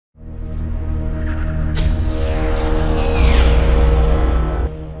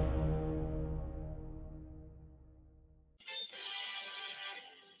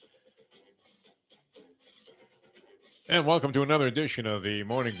And welcome to another edition of the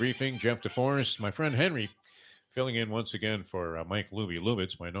Morning Briefing. Jeff DeForest, my friend Henry, filling in once again for Mike Luby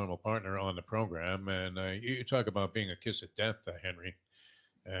Lubitz, my normal partner on the program. And you talk about being a kiss of death, Henry.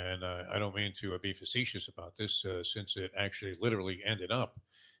 And I don't mean to be facetious about this, since it actually literally ended up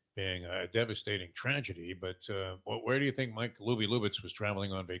being a devastating tragedy. But where do you think Mike Luby Lubitz was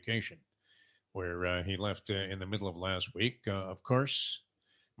traveling on vacation? Where he left in the middle of last week, of course,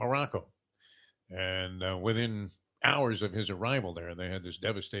 Morocco. And within hours of his arrival there, they had this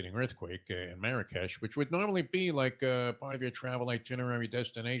devastating earthquake in Marrakesh, which would normally be like part of your travel itinerary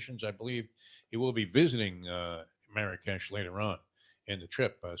destinations. I believe he will be visiting Marrakesh later on in the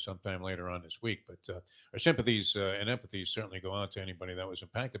trip, sometime later on this week. But our sympathies and empathies certainly go out to anybody that was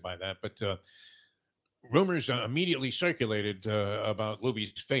impacted by that. But rumors immediately circulated about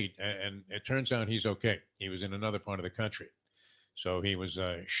Luby's fate, and it turns out he's okay. He was in another part of the country. So he was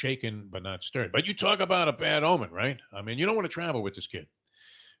shaken but not stirred. But you talk about a bad omen, right? I mean, you don't want to travel with this kid.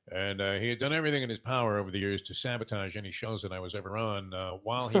 And he had done everything in his power over the years to sabotage any shows that I was ever on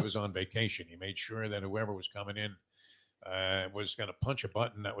while he was on vacation. He made sure that whoever was coming in was going to punch a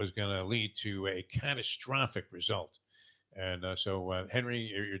button that was going to lead to a catastrophic result. And so,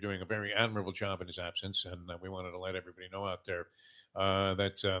 Henry, you're doing a very admirable job in his absence. And we wanted to let everybody know out there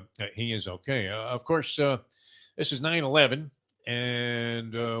that he is okay. Of course, this is 9/11.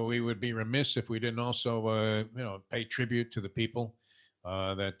 And we would be remiss if we didn't also, pay tribute to the people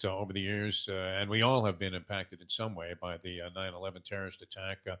that over the years, and we all have been impacted in some way by the 9/11 terrorist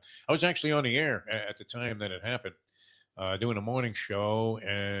attack. I was actually on the air at the time that it happened, doing a morning show,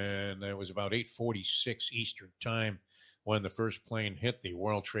 and it was about 8:46 Eastern time when the first plane hit the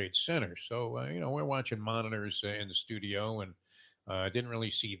World Trade Center. So, we're watching monitors in the studio, and didn't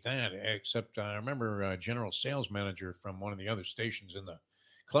really see that, except I remember general sales manager from one of the other stations in the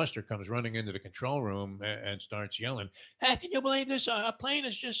cluster comes running into the control room and starts yelling, "Hey, can you believe this? A plane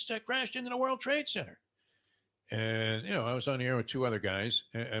has just crashed into the World Trade Center." And, I was on the air with two other guys,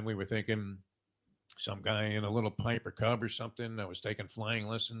 and we were thinking some guy in a little Piper Cub or something that was taking flying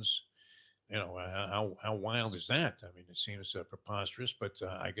lessons. How wild is that? I mean, it seems preposterous, but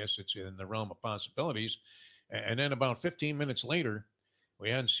I guess it's in the realm of possibilities. And then about 15 minutes later, we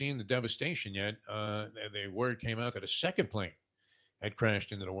hadn't seen the devastation yet. The word came out that a second plane had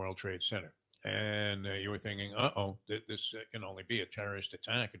crashed into the World Trade Center. And you were thinking, this can only be a terrorist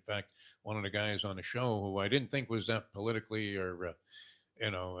attack. In fact, one of the guys on the show who I didn't think was that politically or,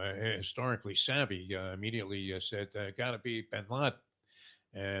 historically savvy immediately said, got to be bin Laden.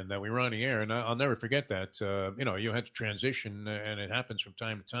 And we were on the air. And I'll never forget that. You had to transition, and it happens from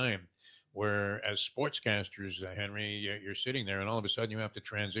time to time where as sportscasters, Henry, you're sitting there and all of a sudden you have to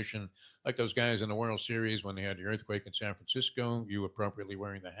transition like those guys in the World Series when they had the earthquake in San Francisco, you appropriately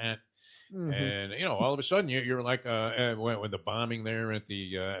wearing the hat. Mm-hmm. And, all of a sudden you're like with the bombing there at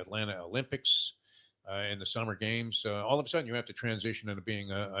the Atlanta Olympics in the summer games, all of a sudden you have to transition into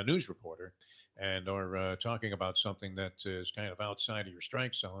being a news reporter and or talking about something that is kind of outside of your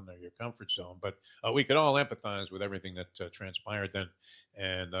strike zone or your comfort zone. But we could all empathize with everything that transpired then.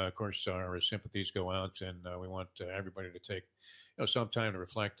 And, of course, our sympathies go out, and we want everybody to take some time to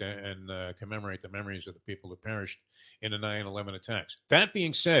reflect and commemorate the memories of the people who perished in the 9/11 attacks. That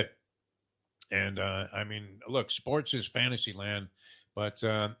being said, and, look, sports is fantasy land, but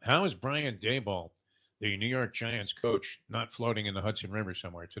how is Brian Daboll, the New York Giants coach, not floating in the Hudson River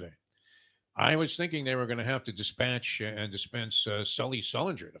somewhere today? I was thinking they were going to have to dispatch and dispense Sully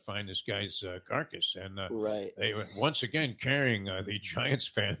Sullinger to find this guy's carcass. And right. They were once again carrying the Giants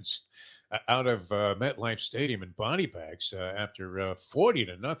fans out of MetLife Stadium in body bags after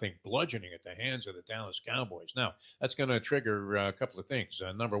 40-0 bludgeoning at the hands of the Dallas Cowboys. Now, that's going to trigger a couple of things.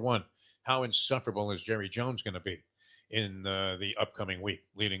 Number one, how insufferable is Jerry Jones going to be in the upcoming week,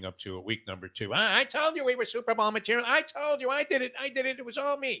 leading up to week number 2? I told you we were Super Bowl material. I told you I did it. It was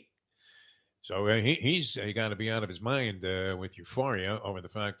all me. So he's got to be out of his mind with euphoria over the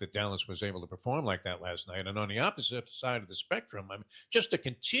fact that Dallas was able to perform like that last night. And on the opposite side of the spectrum, just a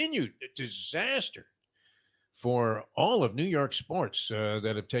continued disaster for all of New York sports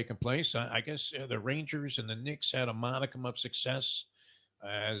that have taken place. I guess the Rangers and the Knicks had a modicum of success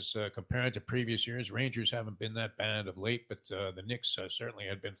as compared to previous years. Rangers haven't been that bad of late, but the Knicks certainly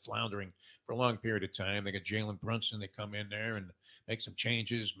had been floundering for a long period of time. They got Jalen Brunson. They come in there and make some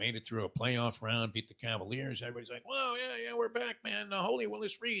changes, made it through a playoff round, beat the Cavaliers. Everybody's like, "Whoa, yeah, we're back, man. Holy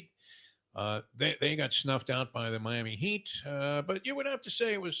Willis Reed." They got snuffed out by the Miami Heat, but you would have to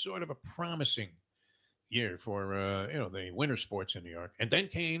say it was sort of a promising year for the winter sports in New York. And then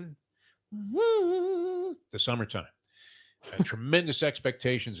came the summertime. Tremendous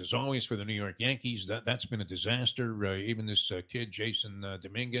expectations, as always, for the New York Yankees. That's been a disaster. Even this kid, Jason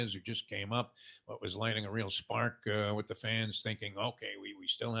Dominguez, who just came up, what was lighting a real spark with the fans, thinking, okay, we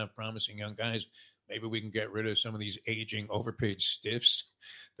still have promising young guys. Maybe we can get rid of some of these aging, overpaid stiffs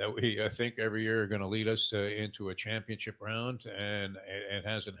that we think every year are going to lead us into a championship round, and it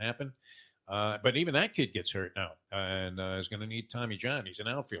hasn't happened. But even that kid gets hurt now and is going to need Tommy John. He's an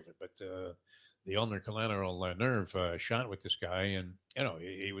outfielder, but the ulnar collateral nerve shot with this guy. And,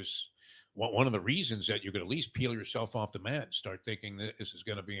 he was one of the reasons that you could at least peel yourself off the mat and start thinking that this is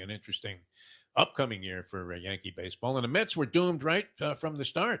going to be an interesting upcoming year for Yankee baseball. And the Mets were doomed right from the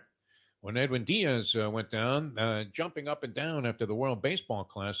start. When Edwin Diaz went down, jumping up and down after the World Baseball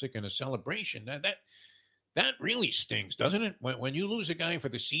Classic in a celebration, that really stings, doesn't it? When you lose a guy for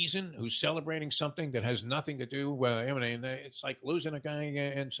the season who's celebrating something that has nothing to do, it's like losing a guy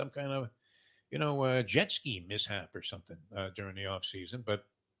in some kind of, jet ski mishap or something during the off season. But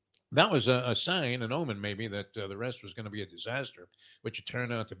that was a sign, an omen maybe, that the rest was going to be a disaster, which it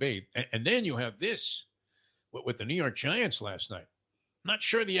turned out to be. And then you have this with the New York Giants last night. Not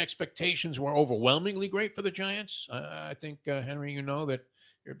sure the expectations were overwhelmingly great for the Giants. I think, Henry, that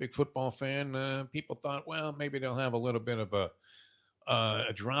you're a big football fan. People thought, well, maybe they'll have a little bit of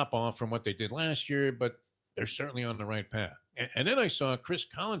a drop off from what they did last year, but they're certainly on the right path. And then I saw Chris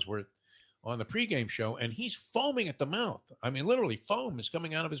Collinsworth on the pregame show, and he's foaming at the mouth. I mean, literally, foam is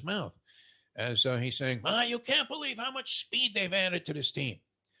coming out of his mouth as he's saying, you can't believe how much speed they've added to this team.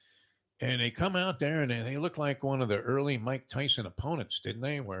 And they come out there and they look like one of the early Mike Tyson opponents, didn't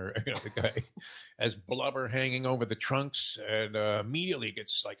they? Where the guy has blubber hanging over the trunks and immediately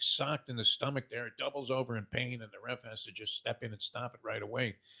gets like socked in the stomach there, doubles over in pain, and the ref has to just step in and stop it right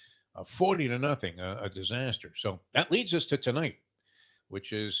away. 40-0, a disaster. So that leads us to tonight,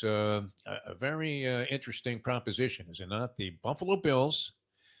 which is a very interesting proposition, is it not? The Buffalo Bills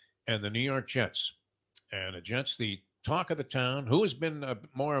and the New York Jets. And the Jets, the talk of the town. Who has been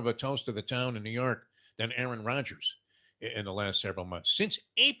more of a toast of the town in New York than Aaron Rodgers in the last several months? Since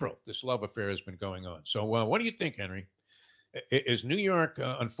April, this love affair has been going on. So what do you think, Henry? Is New York,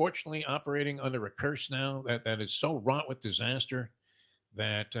 unfortunately, operating under a curse now that is so wrought with disaster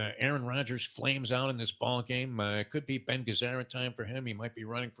that Aaron Rodgers flames out in this ball game? It could be Ben Gazzara time for him. He might be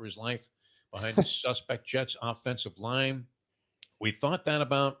running for his life behind the suspect Jets offensive line. We thought that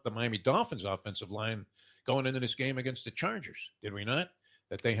about the Miami Dolphins offensive line going into this game against the Chargers, did we not?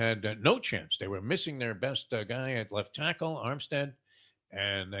 That they had no chance. They were missing their best guy at left tackle, Armstead,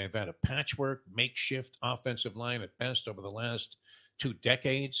 and they've had a patchwork, makeshift offensive line at best over the last 2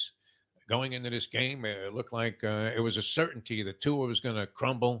 decades. Going into this game, it looked like it was a certainty that Tua was going to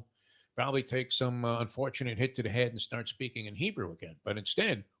crumble, probably take some unfortunate hit to the head and start speaking in Hebrew again. But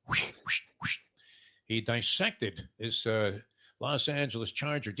instead, he dissected this Los Angeles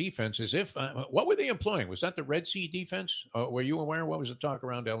Charger defense as if, what were they employing? Was that the Red Sea defense? Were you aware? What was the talk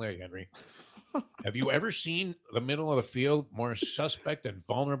around L.A., Henry? Have you ever seen the middle of the field more suspect and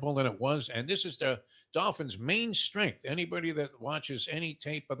vulnerable than it was? And this is the Dolphins' main strength. Anybody that watches any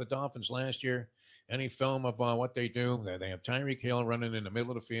tape of the Dolphins last year, any film of what they do, they have Tyreek Hill running in the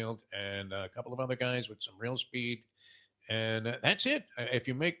middle of the field and a couple of other guys with some real speed. And that's it. If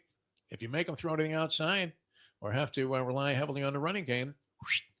you make them throw to the outside, or have to rely heavily on the running game,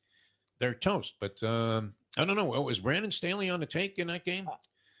 they're toast. But I don't know. Was Brandon Staley on the take in that game?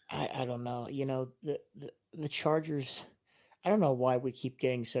 I don't know. The Chargers, I don't know why we keep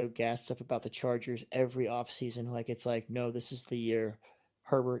getting so gassed up about the Chargers every offseason. Like, it's like, no, this is the year.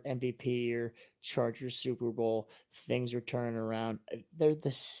 Herbert MVP year, Chargers Super Bowl. Things are turning around. They're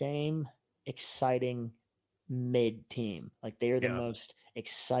the same exciting mid team. Like, they are the most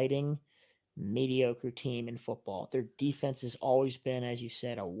exciting mediocre team in football. Their defense has always been, as you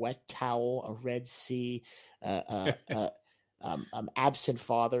said, a wet towel, a Red Sea, absent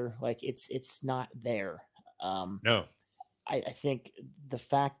father. Like, it's not there. No. I think the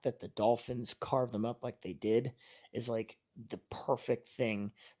fact that the Dolphins carved them up like they did is like the perfect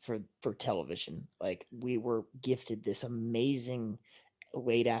thing for television. Like, we were gifted this amazing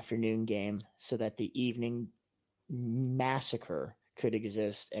late afternoon game so that the evening massacre could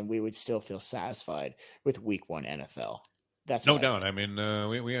exist and we would still feel satisfied with week 1 NFL. That's no doubt. I mean,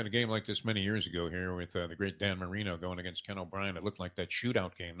 we had a game like this many years ago here with the great Dan Marino going against Ken O'Brien. It looked like that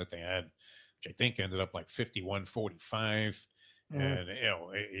shootout game that they had, which I think ended up like 51-45. And,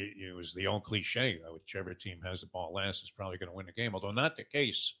 it was the old cliche, whichever team has the ball last is probably going to win the game, although not the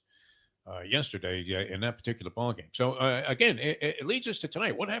case yesterday in that particular ball game. So, again, it leads us to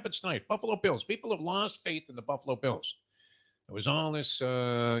tonight. What happens tonight? Buffalo Bills. People have lost faith in the Buffalo Bills. There was all this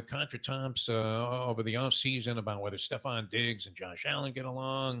contretemps over the offseason about whether Stephon Diggs and Josh Allen get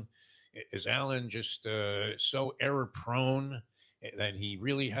along. Is Allen just so error prone that he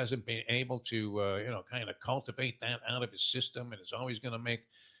really hasn't been able to, kind of cultivate that out of his system, and is always going to make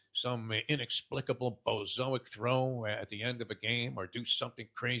some inexplicable bozoic throw at the end of a game or do something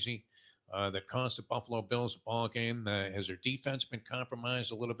crazy that cost the Buffalo Bills a ball game? Has their defense been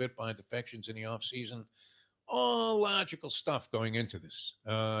compromised a little bit by defections in the offseason? All logical stuff going into this.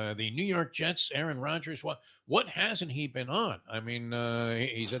 The New York Jets, Aaron Rodgers, what hasn't he been on? I mean,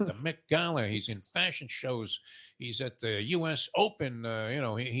 he's at the Met Gala. He's in fashion shows. He's at the U.S. Open.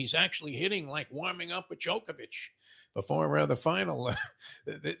 He's actually hitting like warming up with Djokovic before the final.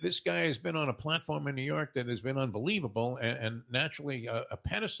 This guy has been on a platform in New York that has been unbelievable and naturally a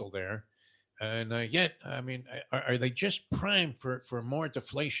pedestal there. And yet, I mean, are they just primed for more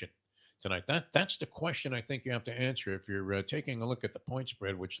deflation tonight? That's the question I think you have to answer if you're taking a look at the point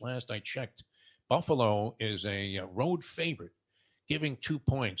spread, which last I checked, Buffalo is a road favorite, giving 2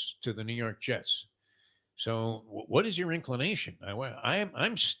 points to the New York Jets. So what is your inclination?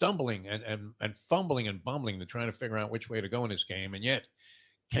 I'm stumbling and fumbling and bumbling to try to figure out which way to go in this game. And yet,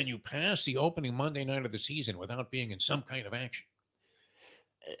 can you pass the opening Monday night of the season without being in some kind of action?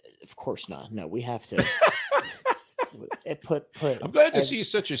 Of course not. No, we have to. I'm glad to see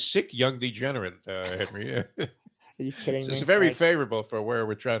such a sick young degenerate, Henry. Are you kidding me? It's very favorable for where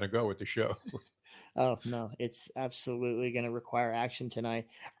we're trying to go with the show. Oh, no, it's absolutely going to require action tonight.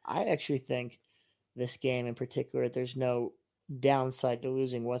 I actually think this game in particular, there's no downside to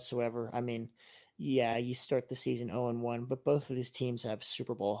losing whatsoever. I mean, yeah, you start the season 0-1, but both of these teams have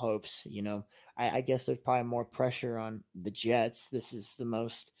Super Bowl hopes. I guess there's probably more pressure on the Jets. This is the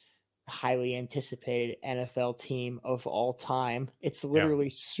most highly anticipated NFL team of all time. It's literally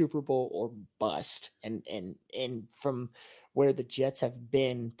Super Bowl or bust. And from where the Jets have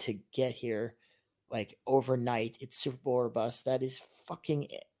been to get here, like overnight, it's Super Bowl or bust. That is fucking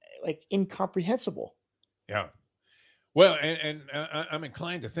like incomprehensible. Yeah. Well, and I'm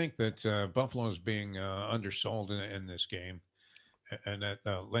inclined to think that Buffalo is being undersold in this game, and that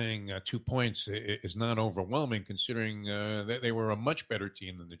laying 2 points is not overwhelming, considering that they were a much better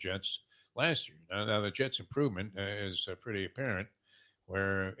team than the Jets last year. Now the Jets' improvement is pretty apparent.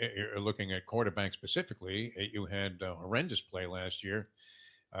 Where you're looking at quarterback specifically, you had horrendous play last year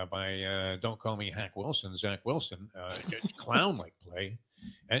by don't call me Hack Wilson, Zach Wilson, clown-like play.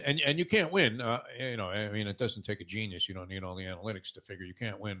 And you can't win. I mean, it doesn't take a genius. You don't need all the analytics to figure you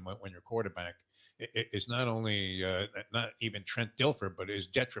can't win when your quarterback is not only not even Trent Dilfer, but is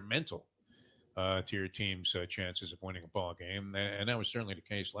detrimental to your team's chances of winning a ball game. And that was certainly the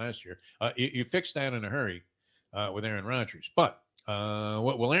case last year. You fixed that in a hurry with Aaron Rodgers. But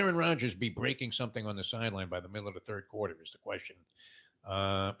will Aaron Rodgers be breaking something on the sideline by the middle of the third quarter is the question.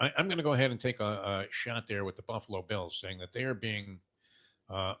 I'm going to go ahead and take a shot there with the Buffalo Bills, saying that they are being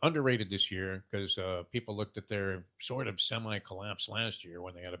underrated this year because people looked at their sort of semi-collapse last year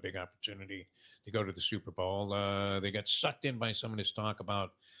when they had a big opportunity to go to the Super Bowl. They got sucked in by some of this talk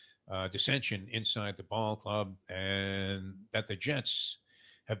about dissension inside the ball club, and that the Jets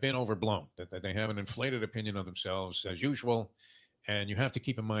have been overblown, that they have an inflated opinion of themselves as usual. And you have to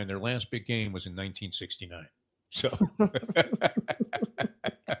keep in mind their last big game was in 1969. So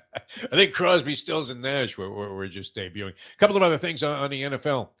I think Crosby, Stills, and Nash were just debuting. A couple of other things on the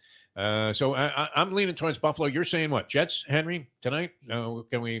NFL. So I'm leaning towards Buffalo. You're saying what? Jets, Henry, tonight?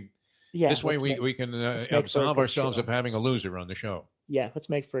 Can we? Yeah. This way we can absolve ourselves of having a loser on the show. Yeah, let's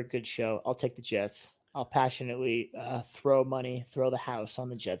make for a good show. I'll take the Jets. I'll passionately throw the house on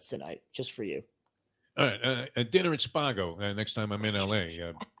the Jets tonight, just for you. All right. Dinner at Spago next time I'm in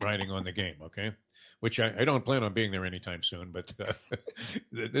L.A. Riding on the game, okay? Which I don't plan on being there anytime soon, but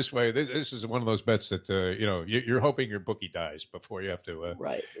this way, this is one of those bets that, you're hoping your bookie dies before you have to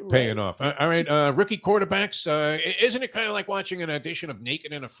pay it off. All right, rookie quarterbacks, isn't it kind of like watching an edition of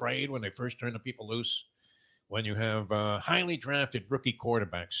Naked and Afraid when they first turn the people loose? When you have highly drafted rookie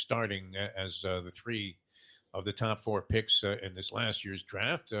quarterbacks starting as the three of the top four picks in this last year's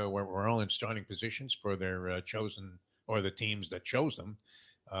draft, where we're all in starting positions for their chosen or the teams that chose them.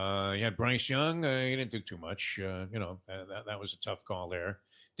 You had Bryce Young. He didn't do too much. That was a tough call there.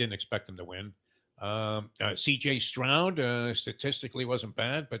 Didn't expect him to win. C.J. Stroud statistically wasn't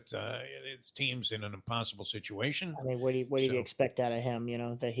bad, but his team's in an impossible situation. I mean, what do you expect out of him?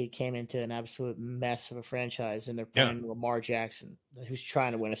 That he came into an absolute mess of a franchise, and they're playing Lamar Jackson, who's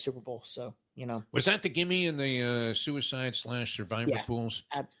trying to win a Super Bowl. So, Was that the gimme in the suicide/survivor pools?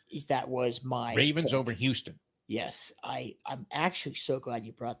 That was my Ravens over Houston. Yes, I'm actually so glad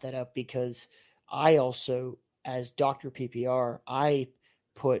you brought that up because I also as Dr. PPR, I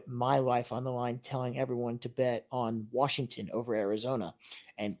put my life on the line telling everyone to bet on Washington over Arizona.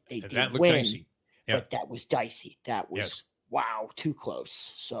 And they did That looked win, dicey. Yeah. but that was dicey. That was, Yes. wow, too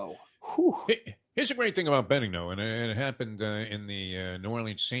close. So, whew. Here's a great thing about betting, though, and it happened in the New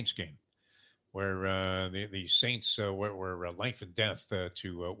Orleans Saints game, where the Saints were life and death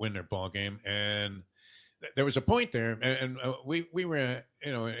to win their ball game, and there was a point there, and we were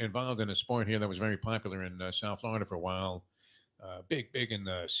involved in a sport here that was very popular in South Florida for a while, big in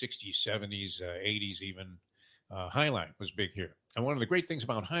the 60s, 70s, 80s even. Highlight was big here, and one of the great things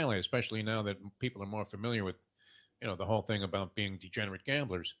about Highlight, especially now that people are more familiar with the whole thing about being degenerate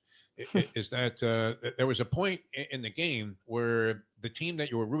gamblers, is that there was a point in the game where the team that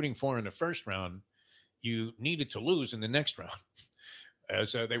you were rooting for in the first round, you needed to lose in the next round,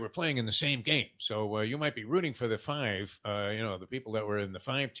 as they were playing in the same game. So you might be rooting for the 5, the people that were in the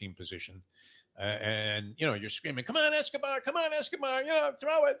 5-team position, and you're screaming, "Come on, Escobar! Come on, Escobar!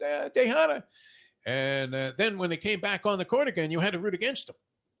 Throw it, Tejada!" And then when they came back on the court again, you had to root against them.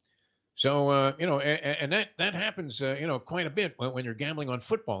 So, and that happens, quite a bit when you're gambling on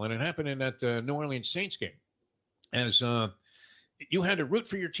football. And it happened in that New Orleans Saints game, as you had to root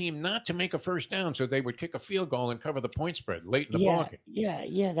for your team not to make a first down so they would kick a field goal and cover the point spread late in the ball game.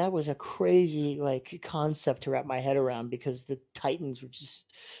 Yeah. That was a crazy concept to wrap my head around, because the Titans were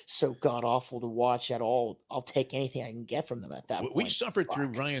just so god awful to watch at all. I'll take anything I can get from them at that point. We suffered through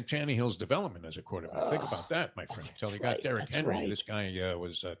Ryan Tannehill's development as a quarterback. Think about that, my friend. Until he got Derrick Henry. Right. This guy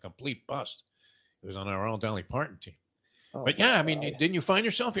was a complete bust. He was on our all Dolly Parton team. But yeah, I mean, didn't you find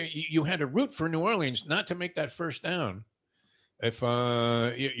yourself? You had to root for New Orleans not to make that first down. If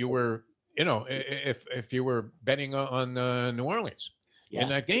you were, if you were betting on New Orleans in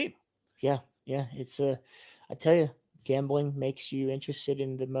that game. Yeah. It's I tell you, gambling makes you interested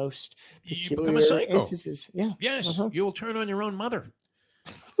in the most you become a psycho. Instances. Yeah. Yes, you will turn on your own mother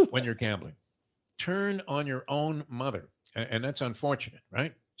when you're gambling. Turn on your own mother, and that's unfortunate,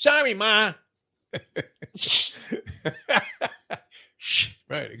 right? Sorry, Ma.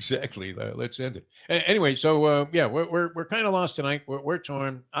 Right, exactly. Let's end it. Anyway, so we're kind of lost tonight. We're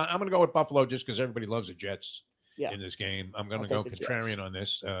torn. I'm going to go with Buffalo just because everybody loves the Jets in this game. I'm going to go contrarian on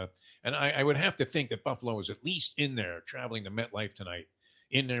this, and I would have to think that Buffalo is at least in there, traveling to MetLife tonight,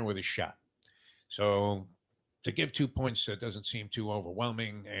 in there with a shot. So to give 2 points doesn't seem too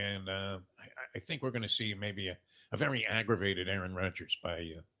overwhelming, and I think we're going to see maybe a very aggravated Aaron Rodgers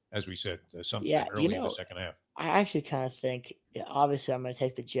by. As we said, something early in the second half. I actually kind of think, obviously, I'm going to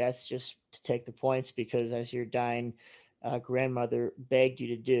take the Jets just to take the points, because as your dying grandmother begged you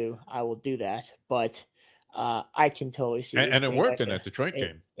to do, I will do that. But I can totally see. And it worked in that Detroit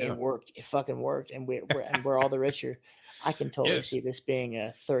game. It worked. It fucking worked. And we're all the richer. I can totally see this being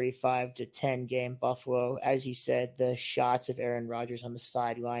a 35-10 game. Buffalo, as you said, the shots of Aaron Rodgers on the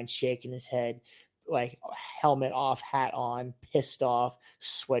sideline, shaking his head, like helmet off, hat on, pissed off,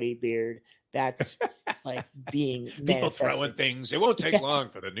 sweaty beard. That's like being people throwing things. It won't take long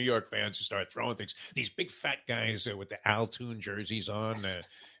for the New York fans to start throwing things. These big fat guys with the Al Toon jerseys on,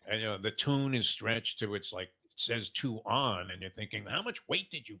 and the tune is stretched to it says 2 on, and you're thinking, how much weight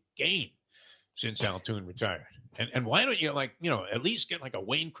did you gain since Al Toon retired? And why don't you at least get like a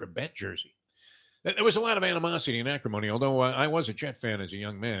Wayne Krebet jersey? There was a lot of animosity and acrimony, although I was a Jet fan as a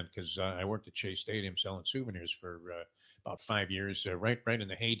young man, because I worked at Chase Stadium selling souvenirs for about 5 years, right in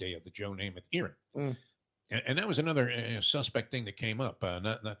the heyday of the Joe Namath era. And that was another suspect thing that came up,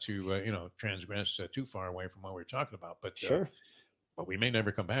 not to transgress too far away from what we were talking about, but sure. But we may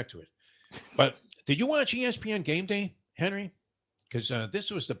never come back to it. But did you watch ESPN Game Day, Henry? Because this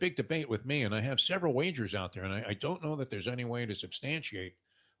was the big debate with me, and I have several wagers out there, and I don't know that there's any way to substantiate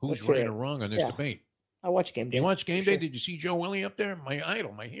who's right or wrong on this debate. I watch Game Day. You watch Game Day? Did you see Joe Willie up there? My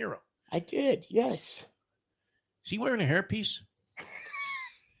idol, my hero. I did, yes. Is he wearing a hairpiece?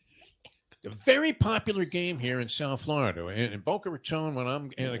 A very popular game here in South Florida. In Boca Raton, when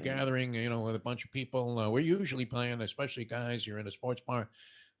I'm in a gathering, with a bunch of people, we're usually playing, especially guys, you're in a sports bar,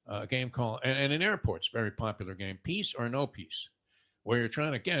 a game called, and in airports, very popular game, Peace or No Peace, where you're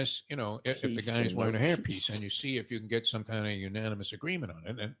trying to guess, if the guy's wearing a hairpiece, and you see if you can get some kind of unanimous agreement on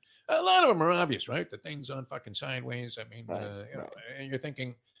it. And a lot of them are obvious, right? The thing's on fucking sideways. I mean, and you're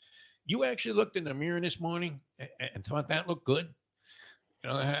thinking, you actually looked in the mirror this morning and thought that looked good?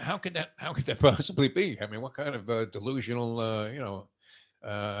 How could that possibly be? I mean, what kind of delusional,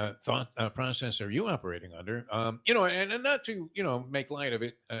 thought process are you operating under? And not to, make light of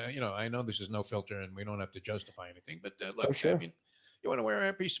it. I know this is no filter and we don't have to justify anything, but look, sure. I mean, you want to wear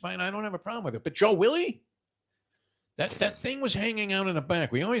a hairpiece, fine. I don't have a problem with it. But Joe Willie, that thing was hanging out in the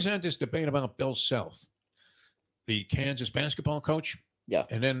back. We always had this debate about Bill Self. the Kansas basketball coach. Yeah.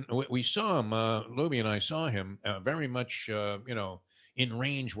 And then we saw him, Luby and I saw him very much, in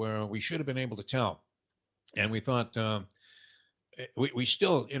range where we should have been able to tell. And we thought, we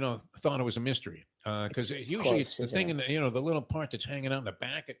still, thought it was a mystery. Because usually it's the thing in the, the little part that's hanging out in the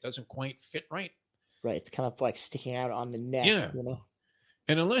back, it doesn't quite fit right. Right. It's kind of like sticking out on the neck, Yeah.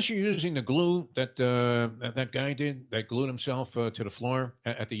 And unless you're using the glue that that guy did, that glued himself to the floor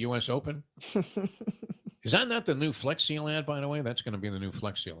at the U.S. Open. Is that not the new Flex Seal ad, by the way? That's going to be the new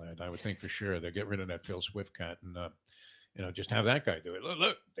Flex Seal ad, I would think for sure. They'll get rid of that Phil Swift cat and, just have that guy do it.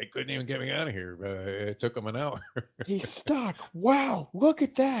 Look, they couldn't even get me out of here. It took them an hour. He's stuck. Wow, look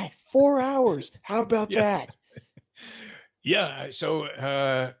at that. 4 hours. How about that? Yeah.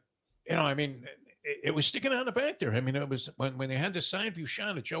 So, it was sticking out the back there. I mean, it was when they had the side view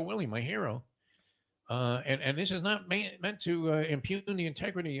shot of Joe Willie, my hero. And this is not meant to impugn the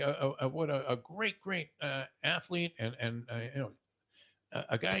integrity of what a great athlete and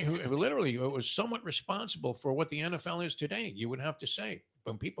a guy who literally was somewhat responsible for what the NFL is today. You would have to say,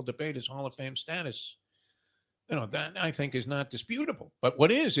 when people debate his Hall of Fame status, that I think is not disputable. But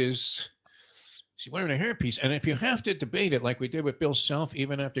what is he's wearing a hairpiece. And if you have to debate it like we did with Bill Self,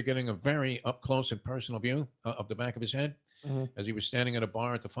 even after getting a very up close and personal view of the back of his head, as he was standing at a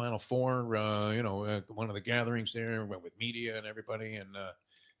bar at the Final Four, one of the gatherings there with media and everybody. And,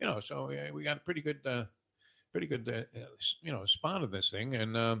 so we got a pretty good spot of this thing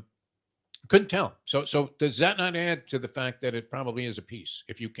and couldn't tell. So does that not add to the fact that it probably is a piece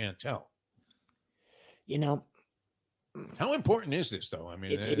if you can't tell? How important is this, though? I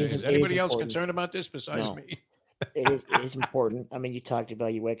mean, is anybody else concerned about this besides me? It is important. I mean, you talked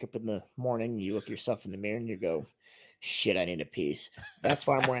about you wake up in the morning, you look yourself in the mirror and you go, shit, I need a piece. That's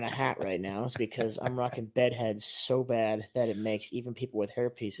why I'm wearing a hat right now, is because I'm rocking bed heads so bad that it makes even people with hair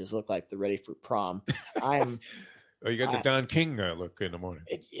pieces look like they're ready for prom. Oh, you got the Don King look in the morning.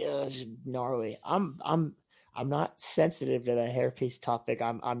 It's gnarly. I'm not sensitive to the hairpiece topic.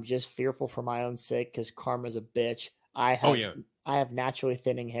 I'm just fearful for my own sake because karma's a bitch. I have naturally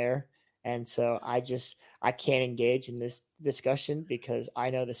thinning hair, and so I can't engage in this discussion because I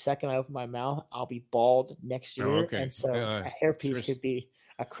know the second I open my mouth, I'll be bald next year. Okay. And so a hairpiece could be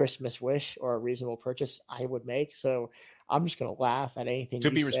a Christmas wish or a reasonable purchase I would make. So I'm just going to laugh at anything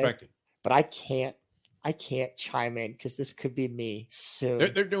to be respected. But I can't chime in because this could be me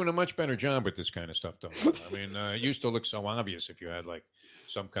soon. They're doing a much better job with this kind of stuff, though. I mean, it used to look so obvious if you had like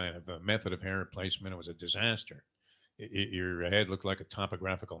some kind of a method of hair replacement. It was a disaster. Your head looked like a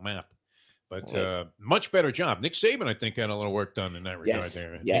topographical map. But much better job. Nick Saban, I think, had a little work done in that regard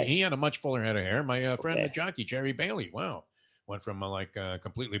there. Yes. He had a much fuller head of hair. My friend, the jockey, Jerry Bailey, wow. Went from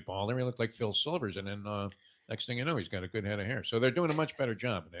completely bald. He looked like Phil Silvers. And then next thing you know, he's got a good head of hair. So they're doing a much better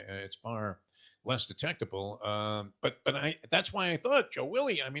job. It's far less detectable. But that's why I thought Joe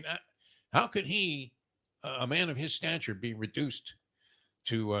Willie, I mean, how could he, a man of his stature, be reduced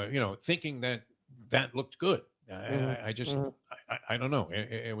to, thinking that looked good? I don't know.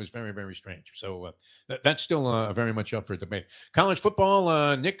 It was very, very strange. So that's still very much up for debate. College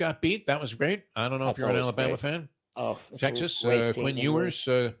football, Nick got beat. That was great. I don't know if you're an Alabama fan. Oh, Texas, Quinn Ewers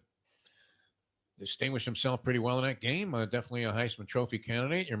distinguished himself pretty well in that game. Definitely a Heisman Trophy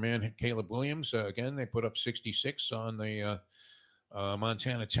candidate. Your man, Caleb Williams, again, they put up 66 on the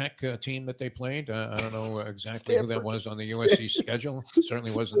Montana Tech team that they played. I don't know exactly who that was on the USC schedule. It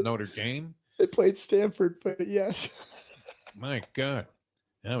certainly wasn't Notre Dame. They played Stanford, but yes. My God,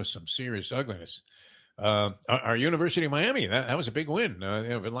 that was some serious ugliness. Our University of Miami, that was a big win.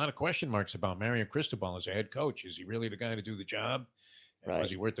 There were a lot of question marks about Mario Cristobal as a head coach. Is he really the guy to do the job? Right. Was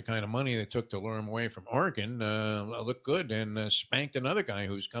he worth the kind of money that took to lure him away from Oregon? Looked good and spanked another guy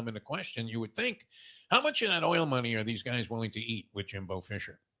who's come into question. You would think, how much of that oil money are these guys willing to eat with Jimbo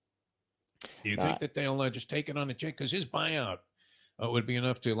Fisher? Do you think that they'll just take it on the chin? Because his buyout would be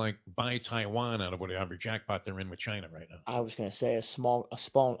enough to buy Taiwan out of whatever jackpot they're in with China right now. I was going to say a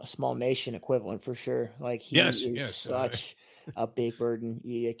small nation equivalent for sure. He is such a big burden.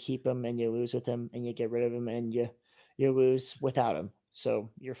 You keep him and you lose with him, and you get rid of him and you lose without him.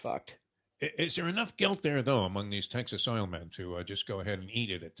 So you're fucked. Is there enough guilt there though among these Texas oil men to just go ahead and eat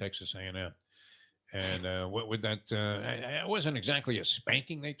it at Texas A&M? And what would that? It wasn't exactly a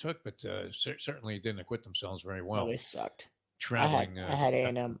spanking they took, but certainly didn't acquit themselves very well. No, they sucked. Traveling. I had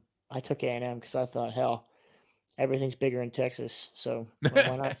A&M. I took A&M because I thought, hell, everything's bigger in Texas. So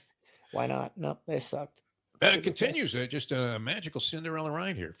why not? Why not? No, they sucked. It continues. Just a magical Cinderella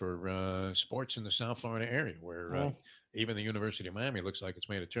ride here for sports in the South Florida area, where even the University of Miami looks like it's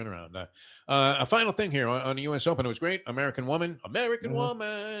made a turnaround. A final thing here on the U.S. Open. It was great. American woman.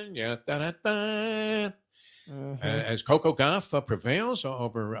 Yeah. Mm-hmm. as Coco Gauff prevails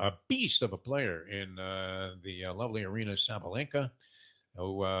over a beast of a player in the lovely Arena Sabalenka.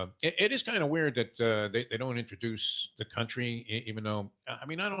 Oh, it is kind of weird that they don't introduce the country, even though, I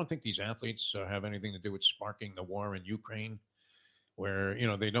mean, I don't think these athletes have anything to do with sparking the war in Ukraine, where,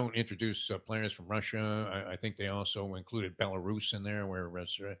 they don't introduce players from Russia. I think they also included Belarus in there, where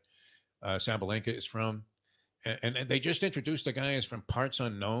Sabalenka is from. And they just introduced the guy as from parts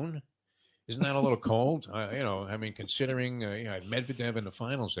unknown. Isn't that a little cold? I mean, considering you had Medvedev in the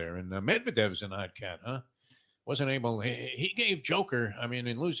finals there, and Medvedev's an odd cat, huh? Wasn't able. He gave Joker. I mean,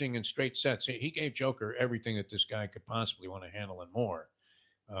 in losing in straight sets, he gave Joker everything that this guy could possibly want to handle and more.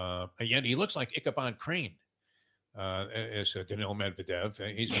 Yet he looks like Ichabod Crane, as Daniil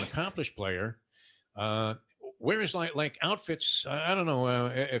Medvedev. He's an accomplished player. Whereas like outfits, I don't know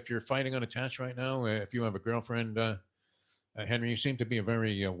if you're fighting unattached right now. If you have a girlfriend, Henry, you seem to be a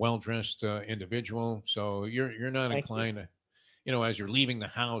very well dressed individual. So you're not Thank you. inclined to, as you're leaving the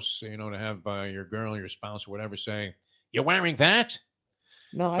house, to have your girl or your spouse or whatever say, "You're wearing that."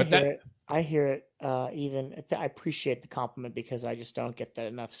 No, I But hear that, it. I hear it. I appreciate the compliment because I just don't get that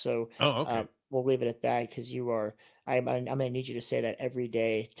enough. So oh, okay. we'll leave it at that because you are. I'm gonna need you to say that every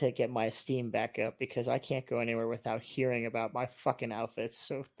day to get my esteem back up because I can't go anywhere without hearing about my fucking outfits.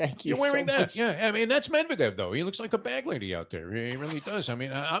 So thank you You're wearing so that. much. Yeah. I mean, that's Medvedev, though. He looks like a bag lady out there. He really does. I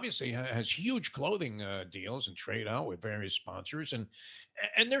mean, obviously, he has huge clothing deals and trade out with various sponsors. And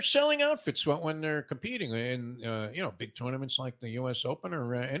they're selling outfits when they're competing in, big tournaments like the U.S. Open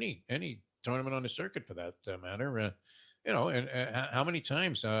or any tournament on the circuit for that matter. And how many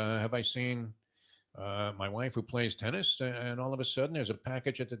times have I seen my wife who plays tennis, and all of a sudden there's a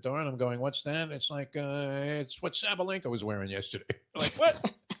package at the door, and I'm going, "What's that?" It's like, it's what Sabalenka was wearing yesterday. Like,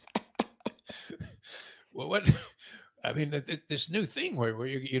 what? Well, what? I mean, this new thing where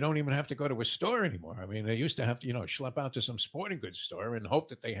you don't even have to go to a store anymore. I mean, they used to have to, schlep out to some sporting goods store and hope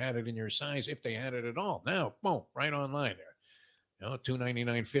that they had it in your size if they had it at all. Now, boom, right online there.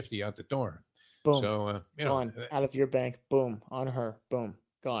 $299.50 out the door. Boom. So, Gone out of your bank. Boom. On her. Boom.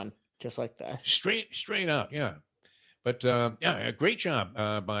 Gone. Just like that. Straight out, yeah. But a great job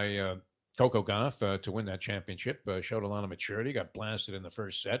by Coco Gauff to win that championship. Showed a lot of maturity. Got blasted in the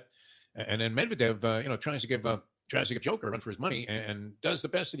first set, and then Medvedev, tries to give Joker a run for his money and does the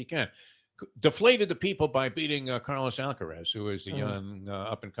best that he can. Deflated the people by beating Carlos Alcaraz, who is the young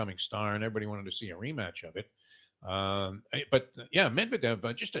up and coming star, and everybody wanted to see a rematch of it. But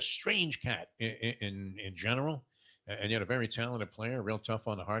Medvedev, just a strange cat in general. And yet a very talented player, real tough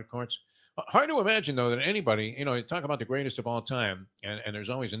on the hard courts. Hard to imagine, though, that anybody, you talk about the greatest of all time, and there's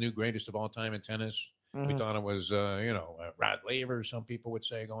always a new greatest of all time in tennis. We thought it was, Rod Laver, some people would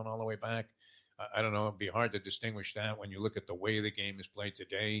say, going all the way back. I don't know. It'd be hard to distinguish that when you look at the way the game is played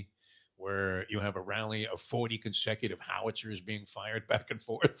today, where you have a rally of 40 consecutive howitzers being fired back and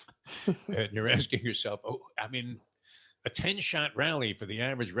forth. And you're asking yourself, a 10-shot rally for the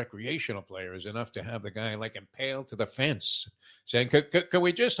average recreational player is enough to have the guy like impaled to the fence, saying, "Can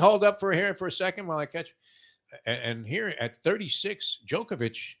we just hold up for a second while I catch?" And here at 36,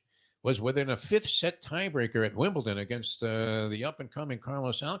 Djokovic was within a fifth set tiebreaker at Wimbledon against the up-and-coming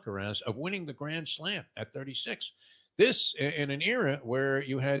Carlos Alcaraz of winning the Grand Slam at 36. This in an era where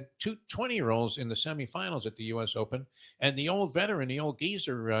you had two 20-year-olds in the semifinals at the U.S. Open, and the old veteran, the old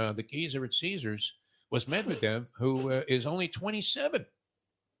geezer, the geezer at Caesars, was Medvedev, who is only 27.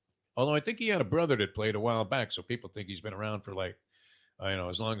 Although I think he had a brother that played a while back, so people think he's been around for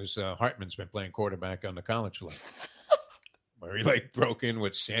as long as Hartman's been playing quarterback on the college level. Where he broke in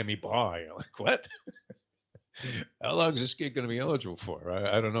with Sammy Baugh. You're like, what? How long is this kid going to be eligible for?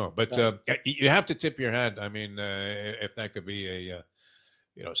 I don't know. But you have to tip your hat. I mean, if that could be a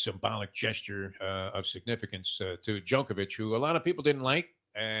symbolic gesture of significance to Djokovic, who a lot of people didn't like,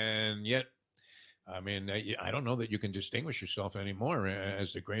 and yet, I mean, I don't know that you can distinguish yourself anymore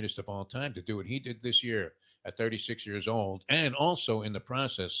as the greatest of all time to do what he did this year at 36 years old, and also in the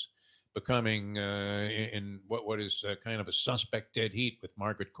process becoming in what is kind of a suspect dead heat with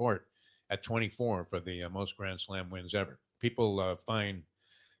Margaret Court at 24 for the most Grand Slam wins ever. People find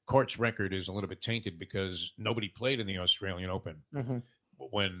Court's record is a little bit tainted because nobody played in the Australian Open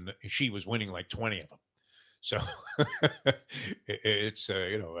when she was winning like 20 of them. So it's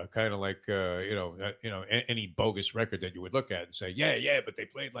kind of like any bogus record that you would look at and say, yeah, but they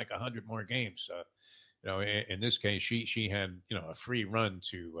played like 100 more games. In this case, she had a free run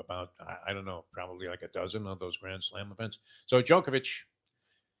to about I don't know, probably like a dozen of those Grand Slam events. So Djokovic,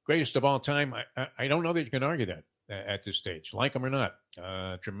 greatest of all time. I don't know that you can argue that at this stage, like him or not.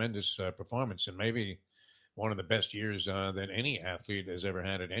 Tremendous performance, and maybe one of the best years than any athlete has ever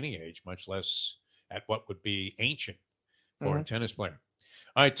had at any age, much less at what would be ancient for a tennis player.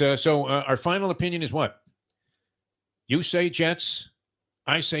 All right, so our final opinion is what? You say Jets,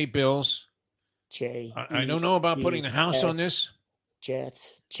 I say Bills. I don't know about putting the house on this.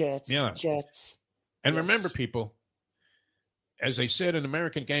 Jets. Yeah. Jets. And remember, people, as they said in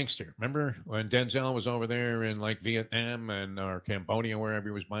American Gangster, remember when Denzel was over there in like Vietnam or Cambodia, wherever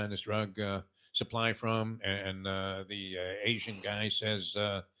he was buying this drug supply from, and the Asian guy says,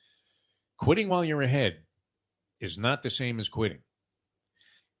 quitting while you're ahead is not the same as quitting.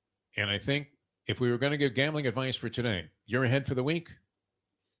 And I think if we were going to give gambling advice for today, you're ahead for the week?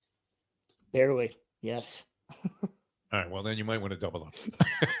 Barely, yes. All right, well, then you might want to double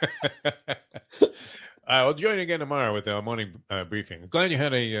up. I'll join you again tomorrow with our morning briefing. Glad you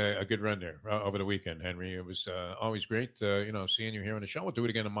had a good run there over the weekend, Henry. It was always great, seeing you here on the show. We'll do it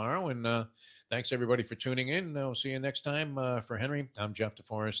again tomorrow. And thanks, everybody, for tuning in. We'll see you next time. For Henry, I'm Jeff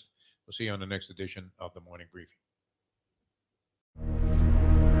DeForest. We'll see you on the next edition of the Morning Briefing.